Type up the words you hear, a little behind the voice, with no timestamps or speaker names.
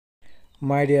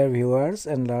My dear viewers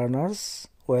and learners,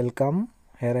 welcome.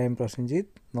 Here I am Prasenjit.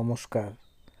 Namaskar.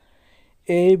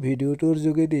 এই ভিডিওটোৰ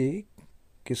যোগেদি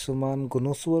কিছুমান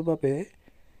গুণোৎসৱৰ বাবে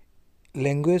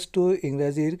ল্যাঙ্গুৱেজ টু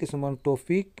ইংৰাজীৰ কিছুমান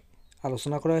টপিক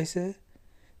আলোচনা কৰা হৈছে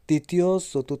তৃতীয়,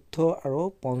 চতুৰ্থ আৰু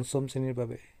পঞ্চম শ্ৰেণীৰ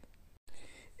বাবে।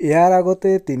 ইয়াৰ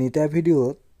আগতে তিনিটা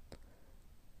ভিডিঅ'ত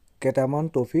কেইটামান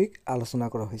টপিক আলোচনা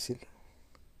কৰা হৈছিল।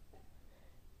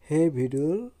 সেই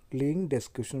ভিডিঅ'ৰ লিংক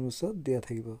ডেছক্ৰিপশ্যন বক্সত দিয়া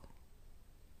থাকিব।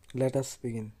 Let us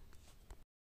begin.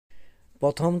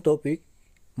 প্ৰথম টপিক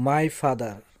my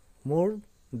father, মোৰ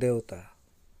দেউতা।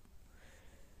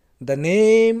 The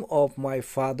name of my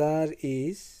father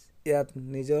is, ইয়াত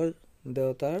নিজৰ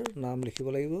দেউতাৰ নাম লিখিব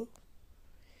লাগিব।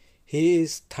 He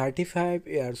is 35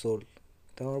 years old.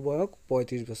 তেওঁৰ বয়স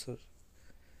 35 বছৰ।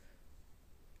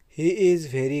 He is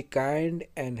very kind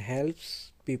and helps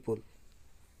people.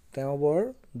 তেওঁ বৰ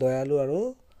দয়ালু আৰু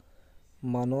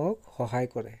মানুহক সহায়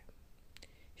কৰে।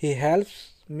 He helps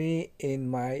me in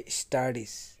my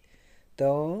studies.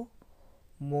 তেওঁ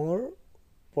মোৰ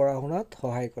পঢ়া শুনাত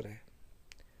সহায় কৰে।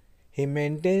 He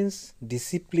maintains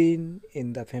discipline in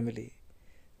the family.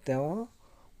 তেওঁ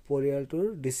পৰিয়ালটোৰ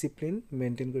ডিসিপ্লিন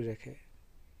মেইনটেইন কৰি ৰাখে।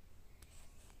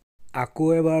 আকৌ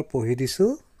এবাৰ পঢ়ি দিছো।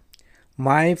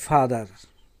 My father.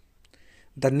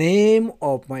 The name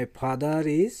of my father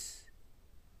is,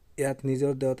 ইয়াত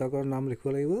নিজৰ দেউতাকৰ নাম লিখিব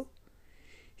লাগিব।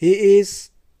 He is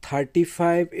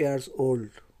 35 years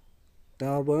old.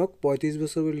 তেওঁৰ বয়স 35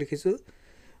 বছৰ বুলি লিখিছোঁ।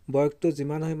 বয়সটো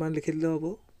যিমান হয় সিমান লিখি দিলে হ'ব।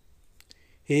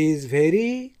 He is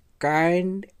very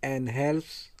kind and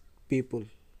helps people.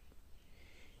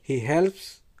 He helps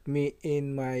me in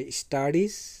my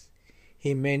studies.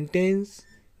 He maintains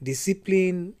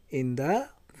discipline in the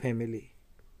family.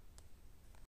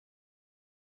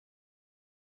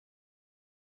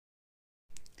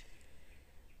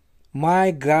 My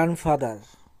grandfather,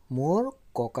 মোৰ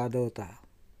ককা দেউতা।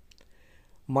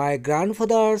 My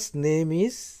grandfather's name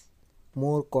is,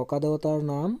 মোৰ ককা দেউতাৰ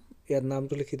নাম, ইয়াৰ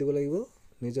নামটো লিখি দিব লাগিব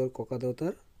নিজৰ ককা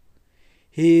দেউতাৰ।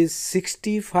 He is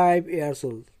 65 years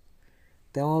old.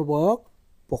 তেওঁৰ বয়স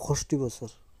 65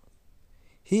 বছৰ।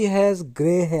 He has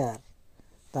gray hair.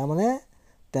 তাৰমানে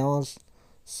তেওঁৰ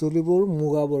চুলিবোৰ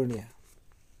মুগা বৰণীয়া।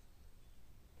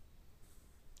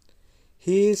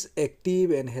 He is active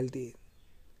and healthy.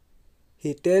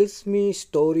 He tells me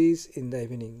stories in the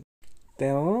evening.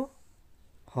 তেওঁ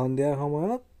সন্ধিয়াৰ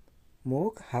সময়ত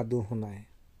মোক সাধু শুনায়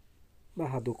বা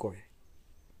সাধু কয়।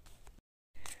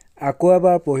 আকৌ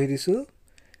এবাৰ পঢ়ি দিছোঁ।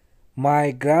 My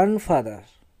grandfather.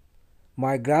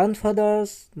 My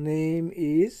grandfather's name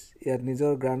is, ইয়াত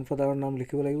নিজৰ গ্ৰাণ্ডফাদাৰৰ নাম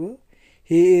লিখিব লাগিব।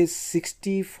 He is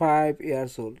 65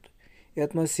 years old.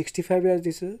 ইয়াত মই 65 years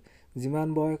দিছোঁ। যিমান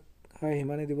বয়স হয়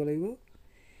সিমানেই দিব লাগিব।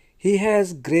 He has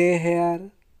gray hair.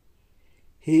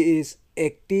 He is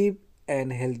active and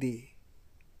healthy.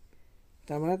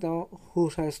 তাৰমানে তেওঁ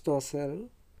সুস্বাস্থ্য আছে আৰু।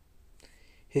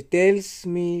 He tells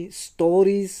me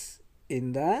stories in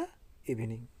the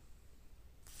evening.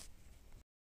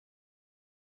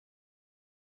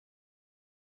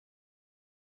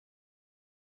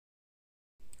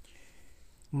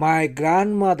 My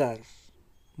grandmother,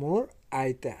 মোৰ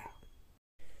আইতা।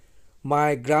 My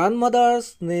grandmother's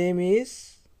name is,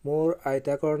 মোৰ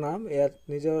আইতাকৰ নাম, ইয়াত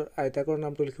নিজৰ আইতাকৰ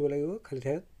নামটো লিখিব লাগিব খালী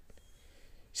ঠাইত।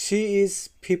 She is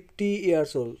 50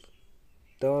 years old.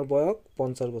 তেওঁৰ বয়স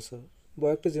 50 বছৰ।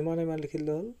 বয়সটো যিমান ইমান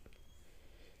লিখিলে হ'ল।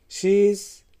 She is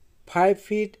 5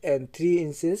 feet and 3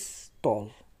 inches tall.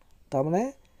 তাৰমানে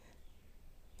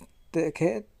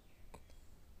তেখেত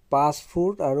 5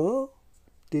 ফুট আৰু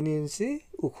 3 ইঞ্চি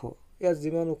ওখ। ইয়াত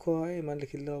যিমান ওখ হয় ইমান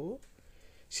লিখিলে হ'ব।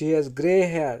 She has gray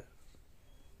hair.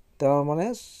 তেওঁৰ মানে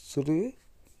চুলি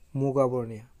মুগা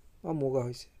বৰণীয়া বা মুগা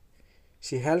হৈছে।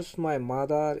 She helps my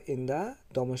mother in the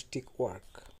domestic work.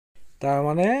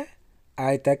 তাৰমানে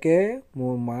আইতাকে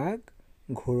মোৰ মাক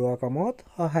ঘৰুৱা কামত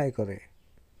সহায় কৰে।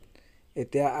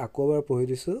 এতিয়া আকৌ এবাৰ পঢ়ি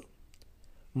দিছোঁ।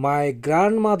 My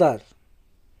grandmother.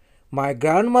 My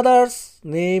grandmother's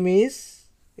name is,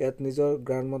 ইয়াত নিজৰ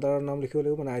গ্ৰাণ্ডমাদাৰৰ নাম লিখিব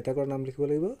লাগিব, মানে আইতাকৰ নাম লিখিব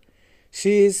লাগিব।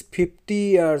 She is 50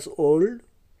 years old.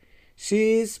 She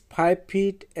is 5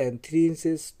 feet and 3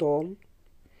 inches tall.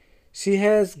 She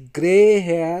has gray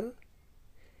hair.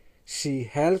 She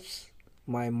helps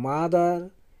my mother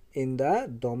in the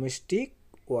domestic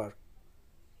work.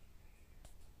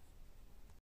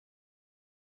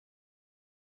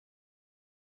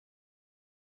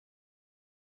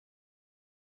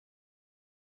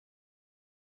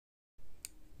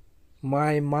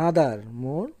 My mother,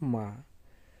 মোৰ মা।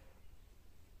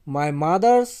 My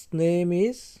mother's name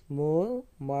is, মোৰ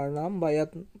মাৰ নাম, বা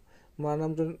ইয়াত মাৰ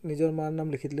নামটো নিজৰ মাৰ নাম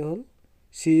লিখি দিলে হ'ল।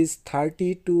 She is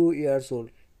 32 years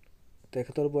old.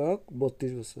 তেখেতৰ বয়স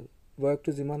 32 বছৰ। বয়সটো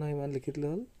যিমান হয় ইমান লিখি দিলে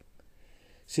হ'ল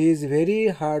she is very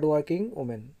hard working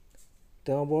women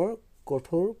তেওঁ বৰ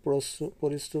কঠোৰ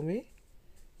পৰিশ্ৰমী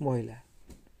মহিলা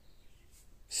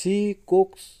शी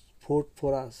কুকছ ফুড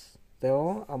ফৰ আছ তেওঁ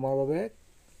আমাৰ বাবে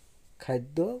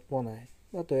খাদ্য বনায়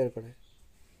বা তৈয়াৰ কৰে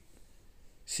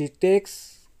शी টেক্স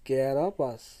কেয়াৰ অফ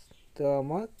আছ তেওঁ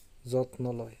আমাক যত্ন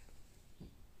লয়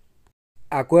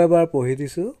আকৌ এবাৰ পঢ়ি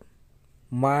দিছোঁ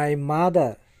মাই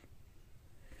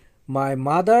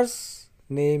মাদাৰ্ছ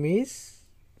নেম ইজ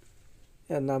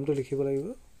ইয়াৰ নামটো লিখিব লাগিব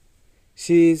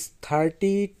she is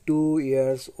 32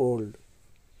 years old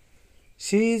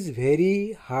she is very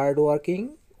hard working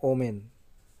women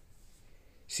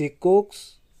she কুকছ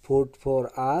food for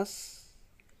আছ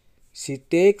शी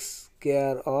টেক্স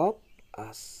কেয়াৰ অফ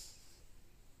আছ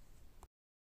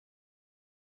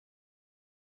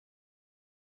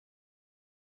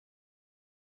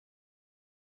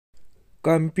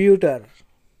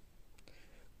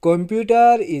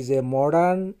computer is a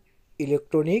modern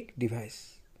electronic device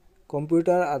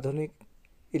computer আধুনিক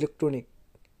ইলেক্ট্ৰনিক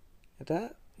এটা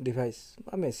ডিভাইচ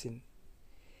বা machine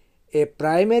A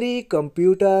primary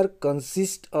computer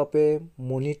consist of A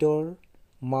monitor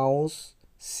mouse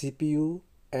CPU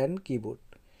and keyboard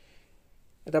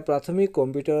এটা প্ৰাথমিক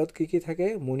কম্পিউটাৰত কি থাকে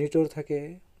মনিটৰ থাকে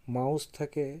মাউচ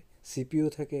থাকে CPU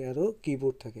থাকে আৰু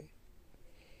কীবোৰ্ড থাকে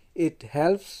it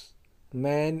helps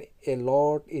man A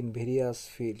lot in various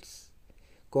fields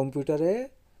কম্পিউটাৰে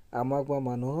আমাক বা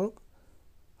মানুহক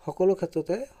সকলো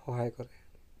ক্ষেত্ৰতে সহায় কৰে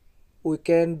we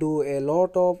can do a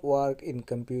lot of work in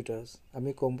computers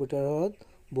আমি কম্পিউটাৰত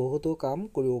বহুতো কাম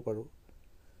কৰিব পাৰোঁ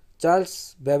Charles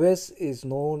Babbage is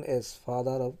known as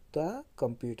father of the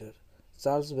computer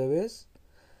Charles Babbage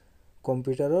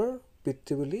কম্পিউটাৰৰ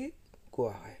পিতৃ বুলি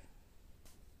কোৱা হয়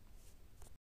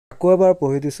আকৌ এবাৰ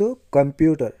পঢ়ি দিছোঁ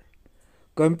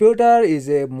computer is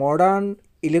a modern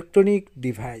electronic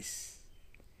device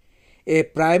A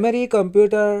primary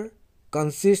computer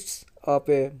consist of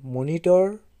A monitor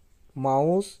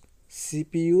mouse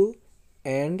CPU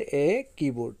and A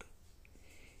keyboard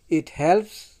it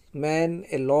helps man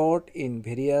A lot in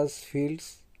various fields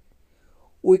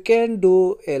we can do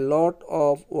a lot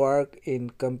of work in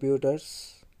computers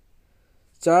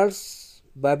Charles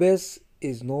Babbage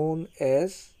is known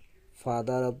as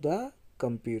father of the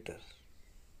computer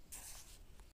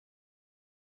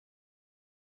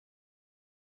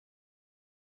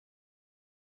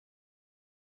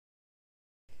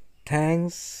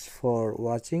Thanks for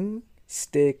watching.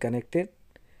 Stay connected.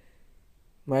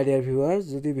 My dear viewers,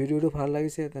 যদি ভিডিওটো ভাল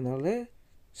লাগিছে তেনেহলে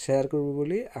share কৰিব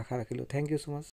বুলি আশা ৰাখিলোঁ। Thank you so much.